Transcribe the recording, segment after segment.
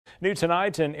New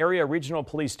tonight, an area regional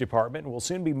police department will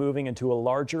soon be moving into a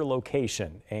larger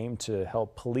location aimed to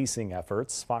help policing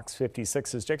efforts. Fox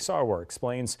 56's Jake Sarwar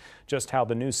explains just how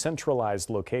the new centralized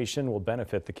location will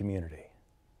benefit the community.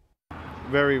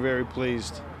 Very, very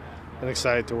pleased and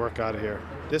excited to work out of here.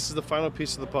 This is the final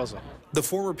piece of the puzzle. The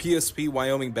former PSP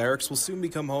Wyoming Barracks will soon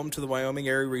become home to the Wyoming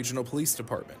Area Regional Police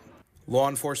Department. Law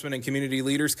enforcement and community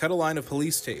leaders cut a line of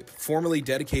police tape, formally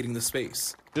dedicating the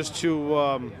space. Just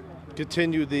to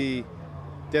continue the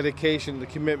dedication, the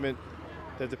commitment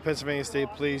that the Pennsylvania State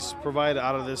Police provide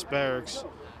out of this barracks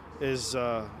is,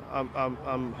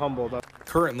 I'm humbled.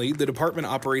 Currently, the department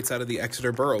operates out of the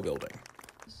Exeter Borough building.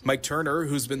 Mike Turner,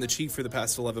 who's been the chief for the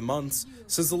past 11 months,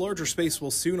 says the larger space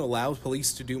will soon allow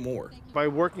police to do more. By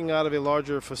working out of a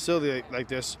larger facility like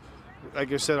this,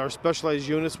 like I said, our specialized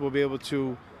units will be able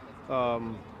to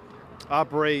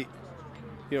operate,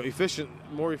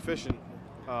 more efficient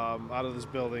out of this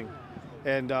building,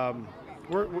 and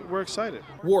we're excited.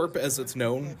 WARP, as it's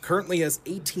known, currently has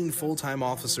 18 full-time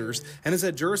officers and has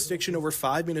had jurisdiction over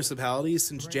 5 municipalities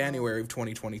since January of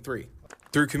 2023.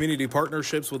 Through community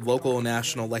partnerships with local and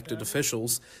national elected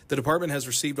officials, the department has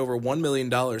received over $1 million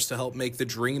to help make the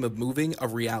dream of moving a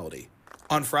reality.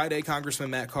 On Friday, Congressman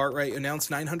Matt Cartwright announced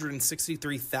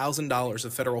 $963,000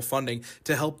 of federal funding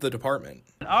to help the department.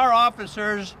 Our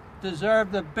officers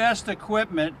deserve the best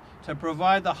equipment to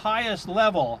provide the highest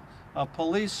level of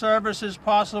police services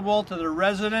possible to the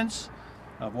residents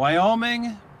of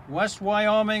Wyoming, West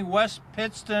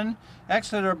Pittston,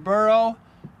 Exeter Borough,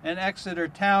 and Exeter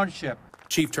Township.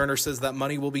 Chief Turner says that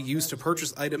money will be used to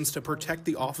purchase items to protect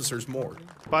the officers more.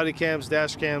 Body cams,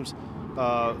 dash cams,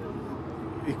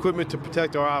 equipment to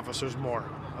protect our officers more.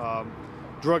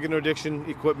 Drug interdiction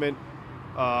equipment,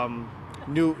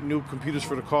 new computers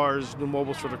for the cars, new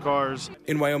mobiles for the cars.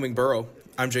 In Wyoming Borough,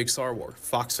 I'm Jake Sarwar,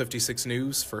 Fox 56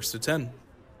 News, 1st at 10.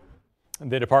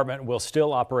 The department will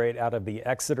still operate out of the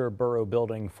Exeter Borough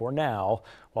building for now,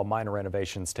 while minor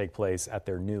renovations take place at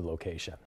their new location.